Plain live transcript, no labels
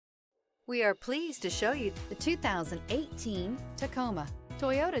We are pleased to show you the 2018 Tacoma.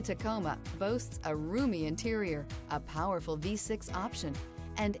 Toyota Tacoma boasts a roomy interior, a powerful V6 option,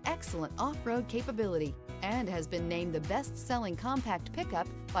 and excellent off-road capability, and has been named the best-selling compact pickup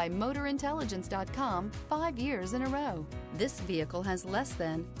by MotorIntelligence.com 5 years in a row. This vehicle has less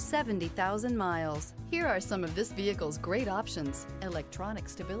than 70,000 miles. Here are some of this vehicle's great options: electronic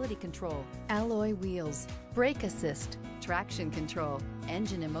stability control, alloy wheels, brake assist, traction control,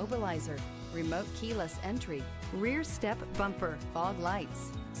 engine immobilizer, remote keyless entry, rear step bumper, fog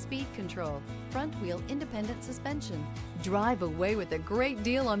lights, speed control, front wheel independent suspension. Drive away with a great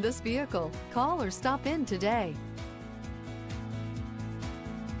deal on this vehicle. Call or stop in today.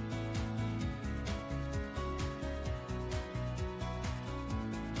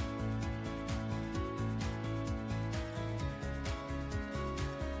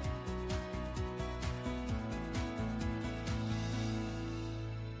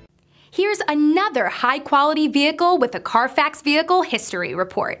 Here's another high-quality vehicle with a Carfax Vehicle History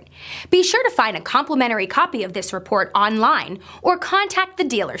Report. Be sure to find a complimentary copy of this report online or contact the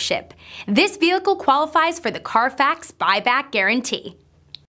dealership. This vehicle qualifies for the Carfax Buyback Guarantee.